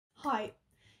Hi,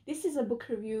 this is a book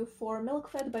review for Milk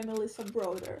Fed by Melissa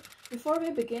Broder. Before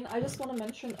we begin, I just want to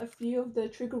mention a few of the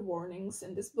trigger warnings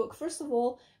in this book. First of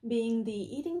all, being the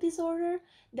eating disorder,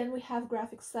 then we have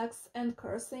graphic sex and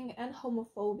cursing and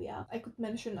homophobia. I could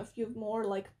mention a few more,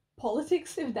 like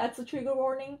politics, if that's a trigger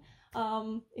warning.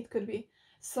 It could be.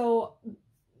 So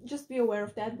just be aware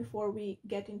of that before we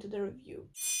get into the review.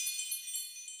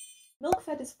 Milk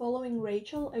Fed is following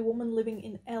Rachel, a woman living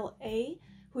in LA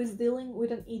who is dealing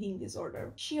with an eating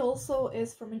disorder. She also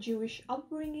is from a Jewish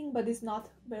upbringing but is not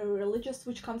very religious,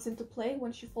 which comes into play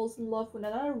when she falls in love with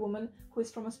another woman who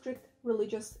is from a strict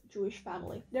religious Jewish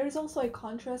family. There is also a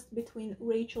contrast between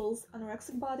Rachel's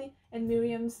anorexic body and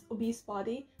Miriam's obese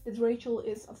body that Rachel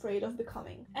is afraid of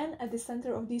becoming. And at the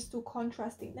center of these two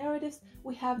contrasting narratives,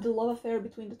 we have the love affair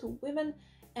between the two women,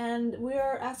 and we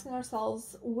are asking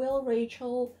ourselves, will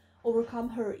Rachel overcome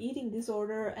her eating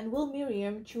disorder, and will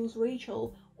Miriam choose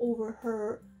Rachel over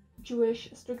her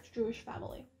strict Jewish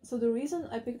family? So the reason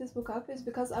I picked this book up is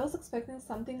because I was expecting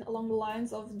something along the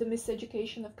lines of The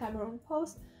Miseducation of Cameron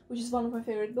Post, which is one of my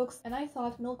favorite books, and I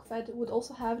thought Milk Fed would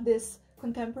also have this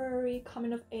contemporary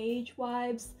coming-of-age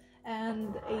vibes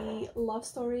and a love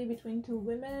story between two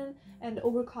women and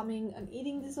overcoming an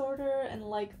eating disorder and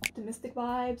like optimistic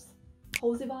vibes,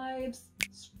 cozy vibes,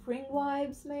 spring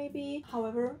vibes maybe.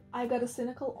 However, I got a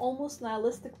cynical, almost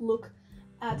nihilistic look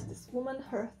at this woman,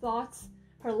 her thoughts,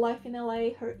 her life in LA,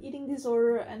 her eating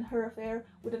disorder, and her affair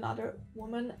with another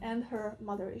woman, and her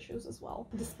mother issues as well.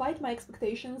 Despite my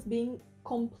expectations being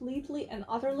completely and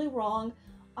utterly wrong,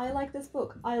 I liked this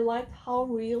book. I liked how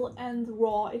real and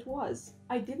raw it was.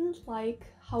 I didn't like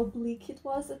how bleak it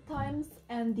was at times,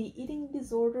 and the eating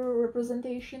disorder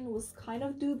representation was kind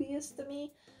of dubious to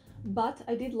me. But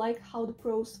I did like how the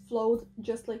prose flowed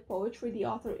just like poetry. The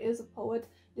author is a poet.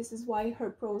 This is why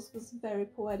her prose was very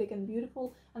poetic and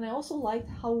beautiful. And I also liked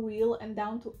how real and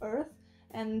down to earth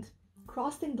and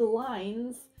crossing the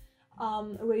lines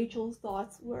Rachel's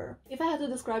thoughts were. If I had to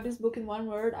describe this book in one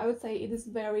word, I would say it is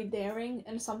very daring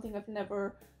and something I've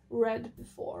never read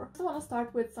before. So I want to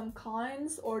start with some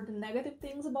cons or the negative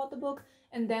things about the book,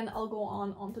 and then I'll go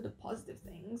on to the positive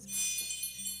things.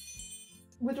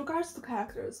 With regards to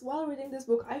characters, while reading this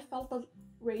book, I felt that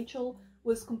Rachel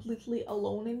was completely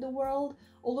alone in the world,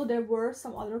 although there were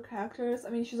some other characters.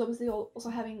 I mean, she's obviously also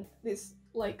having this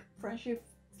like friendship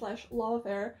slash love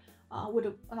affair with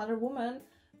another woman,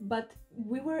 but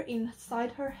we were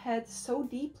inside her head so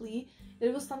deeply that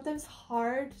it was sometimes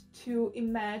hard to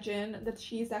imagine that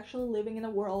she is actually living in a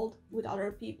world with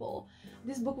other people.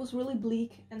 This book was really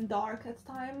bleak and dark at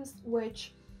times,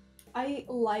 which I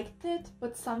liked it,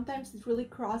 but sometimes it really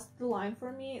crossed the line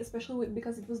for me, especially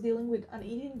because it was dealing with an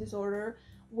eating disorder,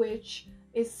 which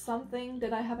is something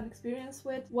that I haven't experienced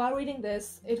with. While reading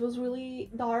this, it was really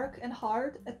dark and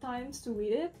hard at times to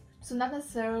read it. So not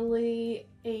necessarily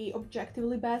a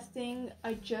objectively bad thing,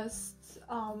 I just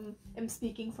am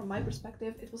speaking from my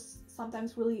perspective. It was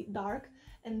sometimes really dark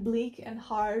and bleak and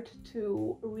hard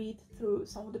to read through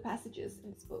some of the passages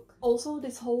in this book. Also,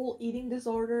 this whole eating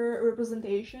disorder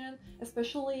representation,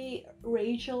 especially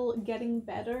Rachel getting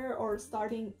better or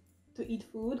starting to eat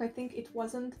food, I think it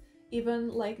wasn't even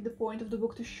like the point of the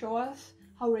book to show us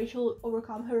how Rachel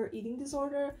overcome her eating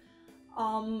disorder.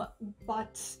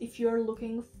 But if you're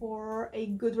looking for a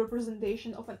good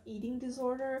representation of an eating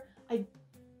disorder, I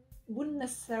wouldn't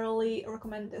necessarily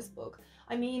recommend this book.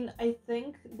 I mean, I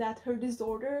think that her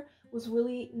disorder was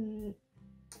really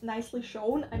nicely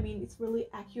shown. I mean, it's really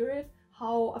accurate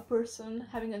how a person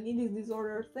having an eating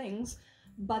disorder thinks,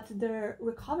 but the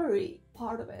recovery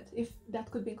part of it, if that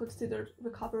could be considered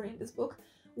recovery in this book,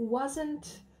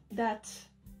 wasn't that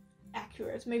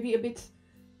accurate. Maybe a bit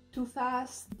too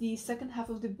fast. The second half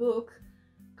of the book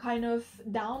kind of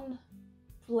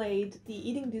downplayed the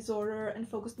eating disorder and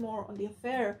focused more on the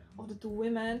affair of the two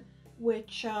women,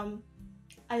 which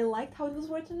I liked how it was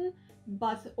written,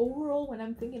 but overall, when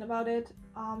I'm thinking about it,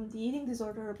 the eating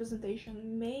disorder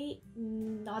representation may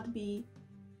not be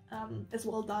as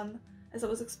well done as I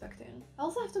was expecting. I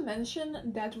also have to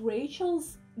mention that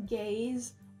Rachel's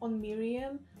gaze on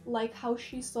Miriam, like how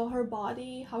she saw her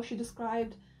body, how she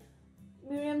described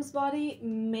Miriam's body,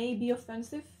 may be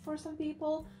offensive for some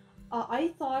people. I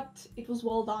thought it was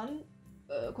well done,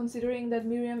 considering that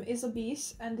Miriam is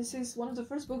obese, and this is one of the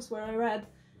first books where I read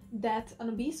that an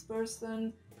obese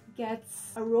person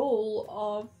gets a role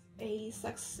of a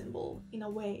sex symbol in a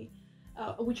way,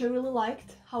 which I really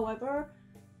liked. However,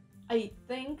 I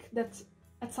think that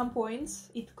at some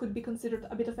points it could be considered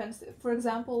a bit offensive. For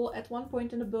example, at one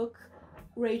point in the book,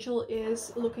 Rachel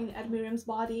is looking at Miriam's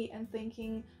body and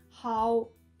thinking how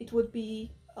it would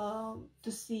be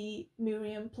to see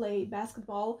Miriam play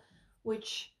basketball,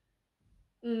 which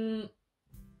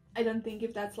I don't think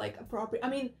if that's like appropriate. I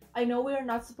mean, I know we are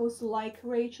not supposed to like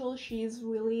Rachel. She's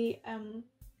really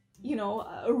you know,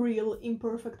 a real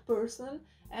imperfect person,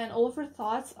 and all of her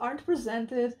thoughts aren't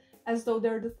presented as though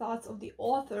they're the thoughts of the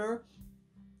author.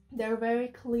 They're very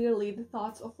clearly the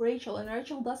thoughts of Rachel, and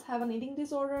Rachel does have an eating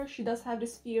disorder. She does have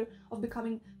this fear of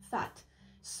becoming fat.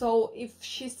 So if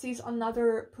she sees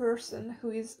another person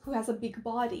who has a big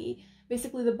body,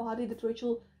 basically the body that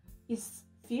Rachel is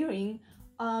fearing,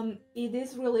 it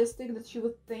is realistic that she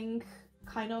would think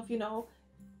kind of, you know,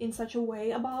 in such a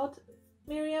way about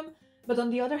Miriam. But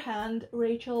on the other hand,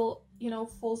 Rachel, you know,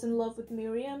 falls in love with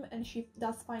Miriam, and she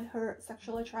does find her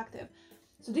sexually attractive.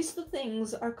 So these two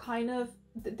things are kind of,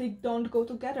 they don't go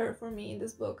together for me in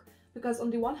this book, because on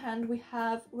the one hand we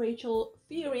have Rachel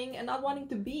fearing and not wanting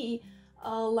to be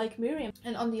like Miriam,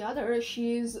 and on the other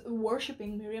she's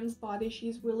worshipping Miriam's body.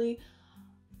 She's really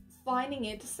finding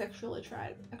it sexually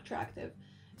attractive.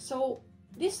 So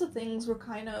these two things were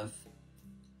kind of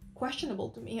questionable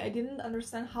to me. I didn't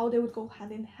understand how they would go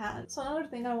hand in hand. So another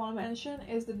thing I want to mention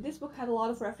is that this book had a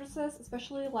lot of references,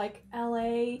 especially like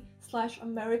LA/America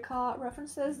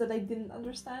references that I didn't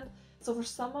understand. So for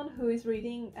someone who is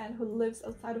reading and who lives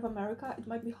outside of America, it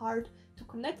might be hard to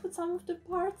connect with some of the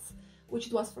parts, which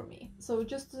it was for me. So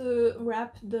just to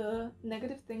wrap the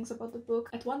negative things about the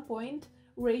book, at one point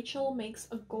Rachel makes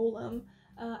a golem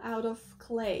out of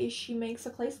clay. She makes a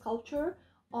clay sculpture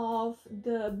of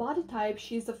the body type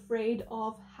she's afraid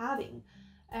of having,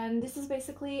 and this is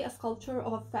basically a sculpture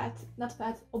of a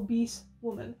obese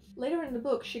woman. Later in the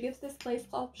book, she gives this clay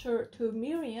sculpture to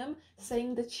Miriam,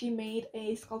 saying that she made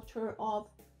a sculpture of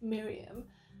Miriam,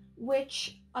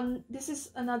 which this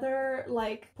is another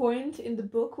like point in the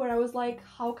book where I was like,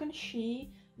 how can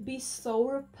she be so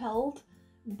repelled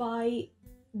by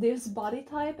this body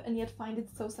type and yet find it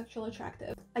so sexually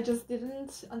attractive? I just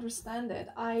didn't understand it.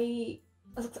 I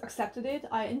accepted it.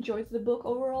 I enjoyed the book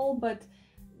overall, but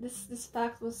this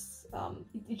fact was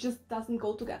it just doesn't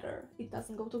go together. It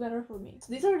doesn't go together for me.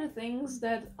 So these are the things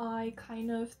that I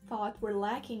kind of thought were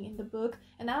lacking in the book,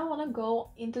 and now I want to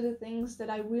go into the things that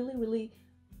I really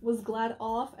was glad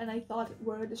of and I thought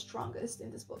were the strongest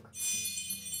in this book.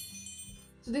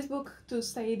 So this book, to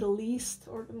say the least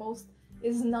or the most,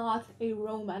 is not a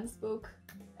romance book,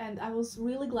 and I was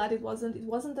really glad it wasn't. It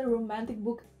wasn't a romantic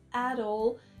book at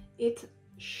all. It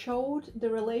showed the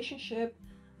relationship,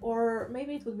 or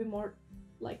maybe it would be more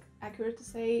like accurate to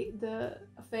say the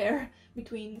affair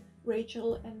between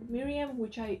Rachel and Miriam,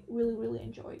 which I really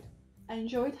enjoyed. I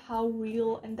enjoyed how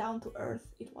real and down to earth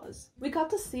it was. We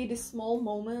got to see these small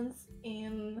moments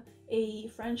in a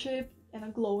friendship and a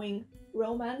glowing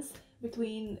romance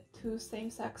between two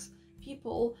same-sex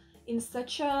people in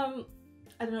such a,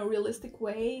 I don't know, realistic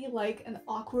way, like an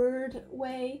awkward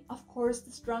way. Of course,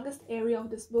 the strongest area of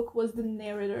this book was the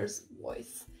narrator's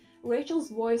voice. Rachel's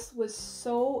voice was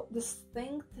so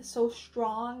distinct, so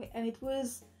strong, and it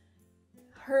was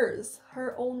hers,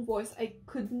 her own voice. I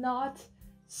could not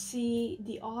see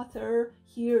the author,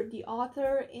 hear the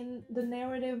author in the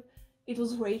narrative. It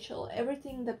was Rachel.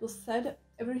 Everything that was said,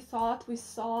 every thought we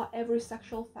saw, every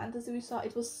sexual fantasy we saw,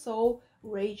 it was so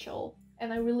Rachel.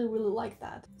 And I really like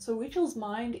that. So Rachel's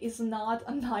mind is not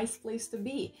a nice place to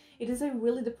be. It is a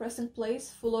really depressing place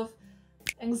full of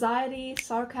anxiety,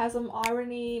 sarcasm,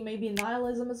 irony, maybe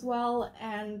nihilism as well,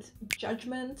 and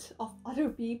judgment of other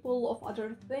people, of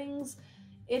other things.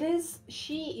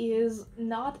 She is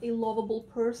not a lovable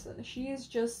person. She is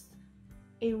just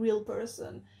a real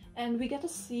person. And we get to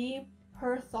see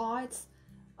her thoughts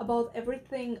about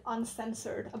everything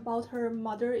uncensored, about her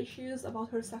mother issues, about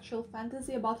her sexual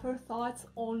fantasy, about her thoughts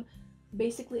on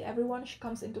basically everyone she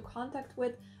comes into contact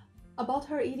with, about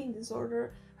her eating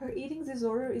disorder. Her eating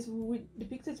disorder is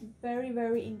depicted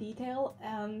very in detail,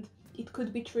 and it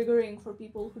could be triggering for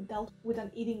people who dealt with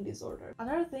an eating disorder.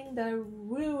 Another thing that I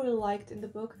really liked in the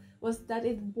book was that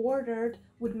it bordered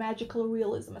with magical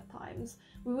realism at times.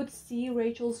 We would see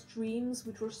Rachel's dreams,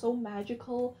 which were so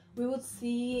magical. We would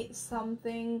see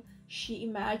something she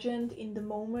imagined in the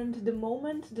moment. The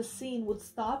moment the scene would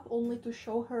stop only to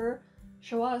show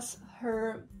us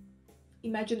her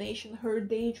imagination, her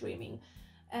daydreaming.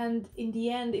 And in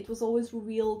the end, it was always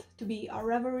revealed to be a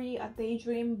reverie, a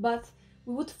daydream, but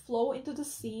we would flow into the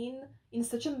scene in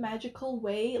such a magical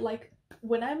way. Like,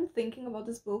 when I'm thinking about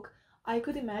this book, I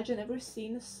could imagine every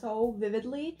scene so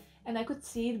vividly, and I could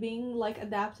see it being like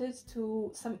adapted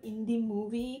to some indie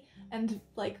movie and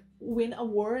like win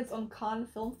awards on Cannes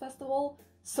Film Festival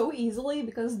so easily,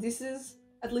 because this is,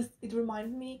 at least it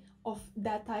reminded me of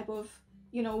that type of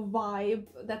you know, vibe,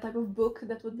 that type of book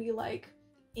that would be like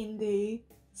indie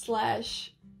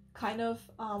slash kind of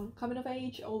coming of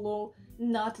age, although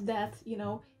not that, you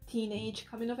know, teenage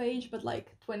coming of age, but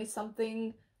like 20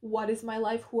 something, what is my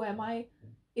life, who am I,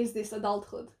 is this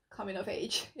adulthood coming of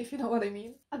age, if you know what I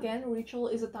mean. Again, Rachel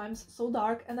is at times so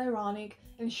dark and ironic,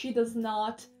 and she does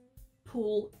not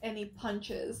pull any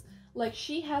punches. Like,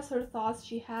 she has her thoughts,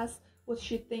 she has what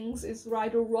she thinks is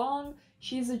right or wrong,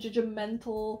 she's a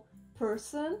judgmental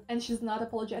person, and she's not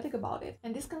apologetic about it.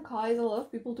 And this can cause a lot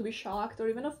of people to be shocked or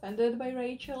even offended by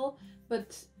Rachel,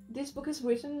 but this book is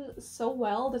written so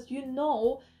well that you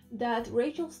know that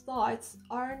Rachel's thoughts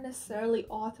aren't necessarily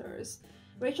authors.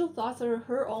 Rachel's thoughts are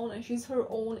her own, and she's her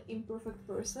own imperfect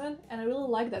person, and I really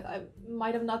like that. I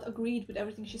might have not agreed with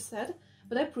everything she said,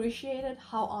 but I appreciated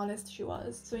how honest she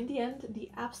was. So in the end,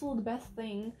 the absolute best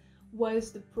thing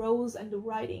was the prose and the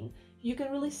writing. You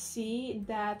can really see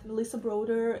that Melissa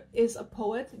Broder is a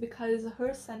poet because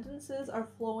her sentences are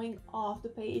flowing off the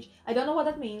page. I don't know what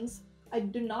that means. I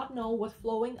do not know what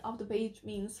flowing off the page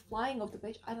means. Flying off the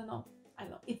page, I don't know.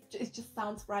 It just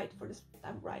sounds right for this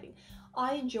type of writing.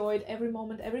 I enjoyed every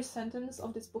moment, every sentence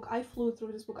of this book. I flew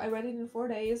through this book. I read it in 4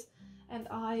 days, and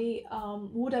I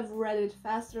would have read it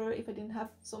faster if I didn't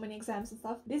have so many exams and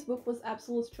stuff. This book was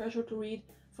absolute treasure to read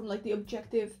from like the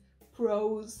objective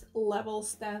prose level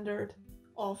standard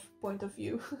of point of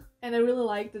view. And I really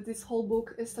like that this whole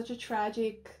book is such a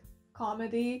tragic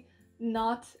comedy,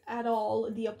 not at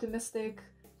all the optimistic,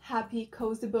 happy,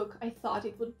 cozy book I thought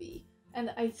it would be. And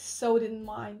I so didn't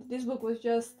mind. This book was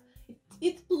just,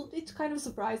 it kind of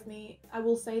surprised me. I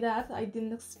will say that. I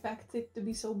didn't expect it to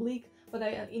be so bleak, but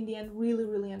I, in the end,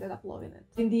 really ended up loving it.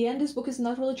 In the end, this book is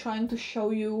not really trying to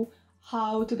show you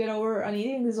how to get over an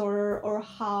eating disorder or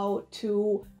how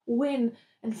to win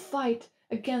and fight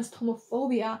against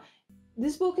homophobia.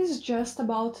 This book is just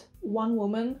about one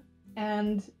woman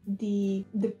and the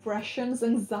depressions,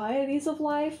 anxieties of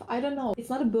life. I don't know. It's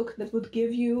not a book that would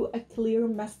give you a clear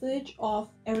message of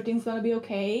everything's gonna be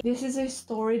okay. This is a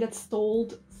story that's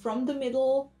told from the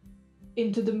middle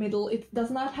into the middle. It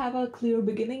does not have a clear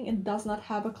beginning, it does not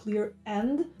have a clear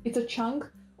end. It's a chunk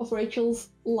of Rachel's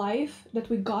life that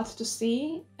we got to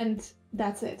see, and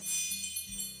that's it.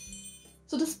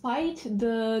 So despite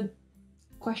the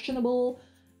questionable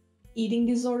eating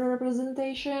disorder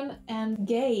representation and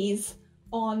gaze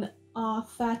on a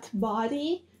fat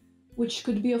body, which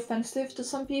could be offensive to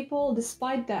some people,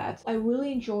 despite that, I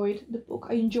really enjoyed the book.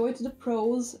 I enjoyed the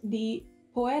prose, the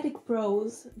poetic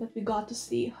prose that we got to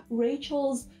see,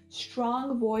 Rachel's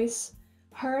strong voice,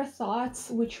 her thoughts,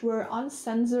 which were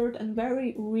uncensored and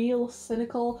very real,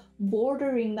 cynical,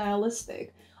 bordering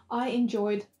nihilistic. I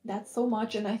enjoyed that so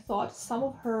much, and I thought some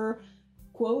of her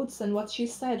quotes and what she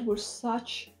said were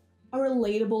such a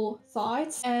relatable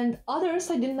thoughts, and others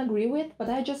I didn't agree with, but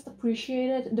I just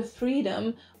appreciated the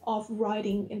freedom of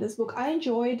writing in this book. I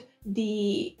enjoyed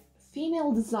the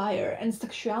female desire and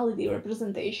sexuality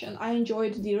representation. I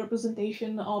enjoyed the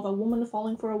representation of a woman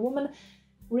falling for a woman.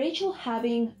 Rachel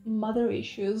having mother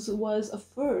issues was a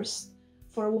first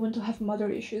for a woman to have mother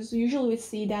issues. Usually we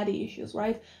see daddy issues,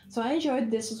 right? So I enjoyed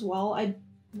this as well. I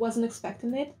wasn't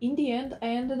expecting it. In the end, I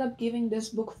ended up giving this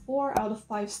book 4 out of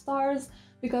 5 stars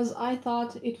because I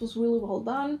thought it was really well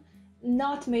done.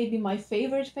 Not maybe my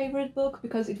favorite book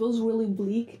because it was really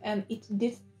bleak and it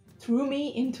did throw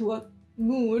me into a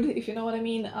mood, if you know what I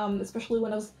mean, especially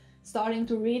when I was starting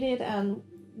to read it and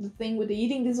the thing with the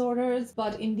eating disorders.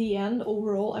 But in the end,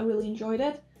 overall, I really enjoyed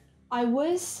it. I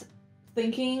was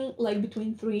thinking like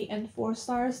between 3 and 4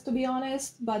 stars, to be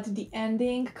honest, but the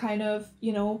ending kind of,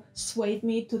 you know, swayed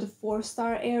me to the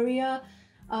 4-star area.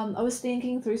 I was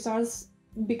thinking 3 stars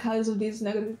because of these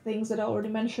negative things that I already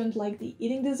mentioned, like the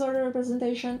eating disorder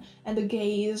representation and the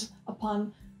gaze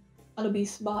upon an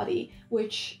obese body,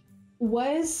 which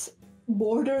was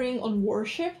bordering on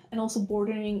worship and also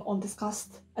bordering on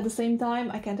disgust at the same time.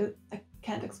 I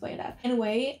can't explain that.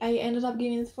 Anyway, I ended up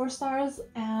giving it 4 stars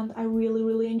and I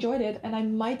really enjoyed it, and I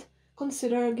might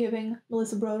consider giving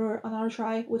Melissa Broder another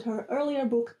try with her earlier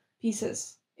book,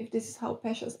 Pieces, if this is how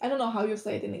precious. I don't know how you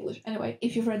say it in English. Anyway,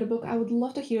 if you've read the book, I would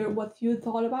love to hear what you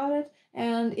thought about it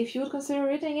and if you would consider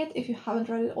reading it if you haven't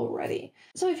read it already.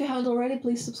 So if you haven't already,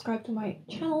 please subscribe to my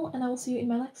channel and I will see you in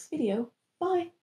my next video. Bye!